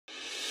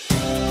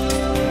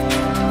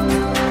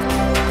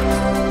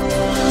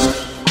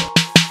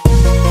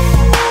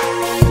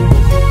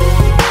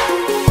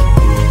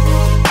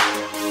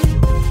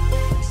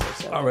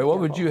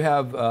would you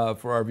have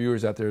for our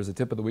viewers out there as a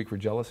tip of the week for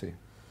jealousy?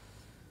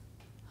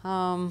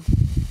 Try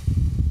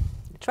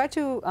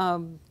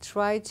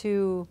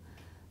to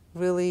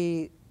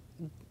really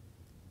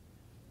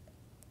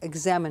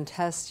examine,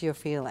 test your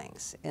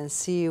feelings, and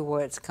see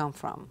where it's come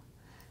from,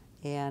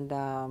 and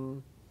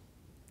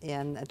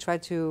try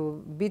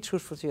to be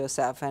truthful to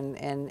yourself,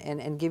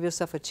 and give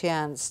yourself a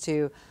chance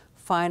to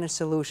find a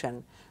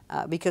solution,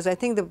 because I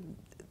think the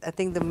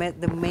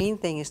main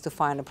thing is to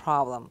find a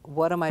problem.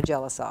 What am I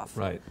jealous of?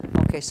 Right.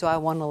 Okay, so I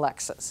want a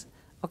Lexus.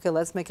 Okay,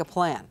 let's make a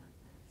plan.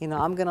 You know,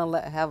 I'm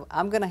gonna have a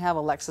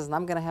Lexus, and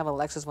I'm gonna have a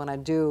Lexus when I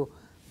do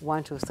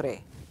 1, 2,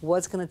 3.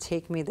 What's gonna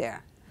take me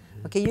there?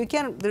 Okay,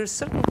 there's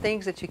certain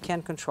things that you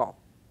can't control,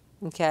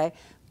 okay,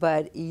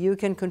 but you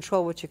can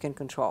control what you can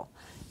control.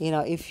 You know,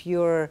 if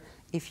you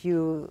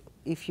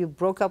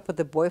broke up with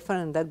a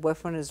boyfriend and that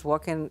boyfriend is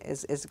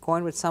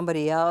going with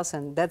somebody else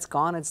and that's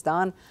gone, it's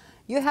done,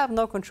 you have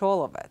no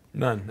control of it.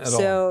 None at all.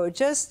 So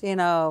just, you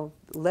know,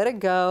 let it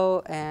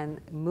go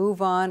and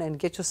move on and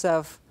get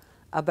yourself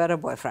a better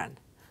boyfriend.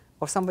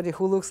 Or somebody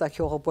who looks like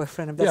your old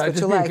boyfriend, if that's what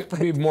you like. But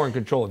be more in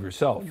control of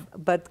yourself.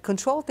 But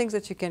control things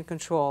that you can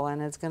control,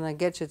 and it's going to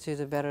get you to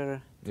the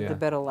better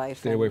life.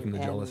 Stay away from the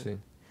jealousy.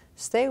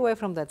 Stay away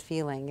from that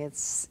feeling.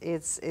 It's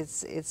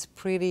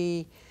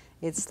pretty.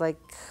 It's like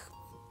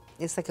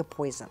a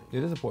poison.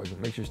 It is a poison.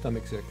 It makes your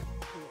stomach sick.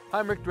 Hi,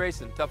 I'm Rick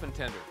Drayson, Tough and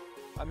Tender.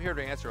 I'm here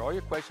to answer all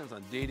your questions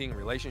on dating,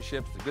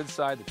 relationships, the good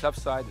side, the tough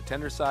side, the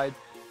tender side.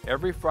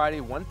 Every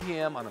Friday, 1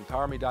 p.m. on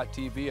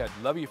emPOWERme.tv. I'd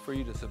love for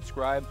you to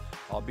subscribe.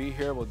 I'll be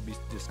here. We'll be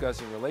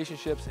discussing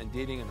relationships and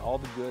dating and all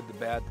the good, the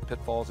bad, the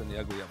pitfalls, and the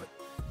ugly of it.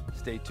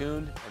 Stay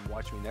tuned and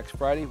watch me next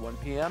Friday, 1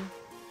 p.m.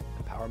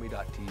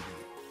 emPOWERme.tv.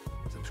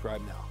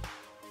 Subscribe now.